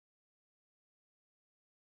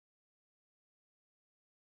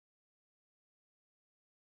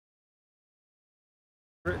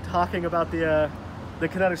talking about the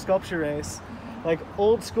kinetic sculpture race. Like,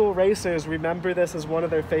 old school racers remember this as one of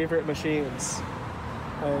their favorite machines.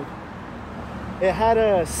 Like, it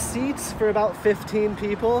had seats for about 15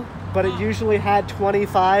 people, but it usually had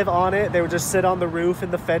 25 on it. They would just sit on the roof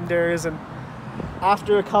and the fenders, and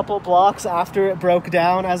after a couple blocks after it broke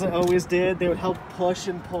down, as it always did, they would help push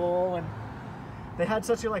and pull, and they had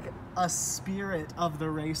such a spirit of the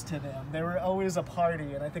race to them. They were always a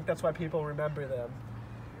party, and I think that's why people remember them.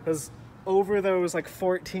 Because over those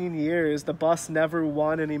 14 years, the bus never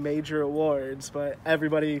won any major awards, but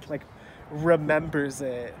everybody remembers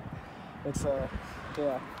it. It's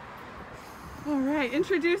yeah. All right,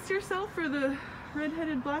 introduce yourself for the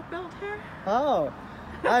red-headed black belt here. Oh,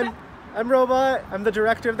 I'm Robot. I'm the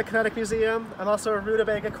director of the Kinetic Museum. I'm also a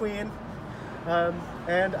Rutabaga queen.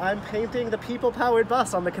 And I'm painting the people-powered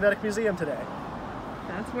bus on the Kinetic Museum today.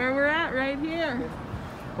 That's where we're at right here.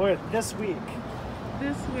 Or this week.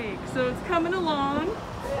 This week. So it's coming along.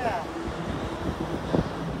 Yeah.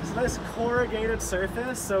 It's a nice corrugated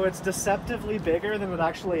surface, so it's deceptively bigger than it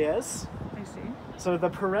actually is. I see. So the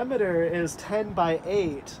perimeter is 10 by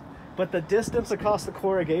 8, but the distance across the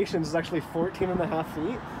corrugations is actually 14.5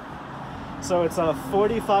 feet. So it's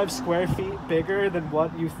 45 square feet bigger than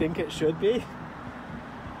what you think it should be.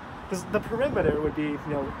 Because the perimeter would be,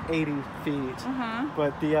 80 feet.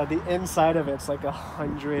 But the inside of it's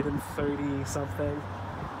 130 something.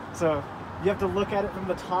 So you have to look at it from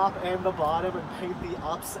the top and the bottom and paint the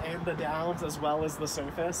ups and the downs as well as the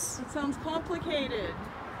surface. It sounds complicated.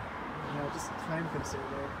 Just time consuming.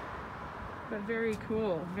 But very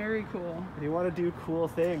cool, very cool. If you want to do cool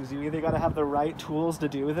things, you either got to have the right tools to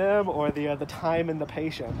do them or the time and the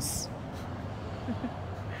patience.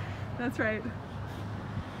 That's right.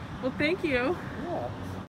 Well, thank you. Yeah.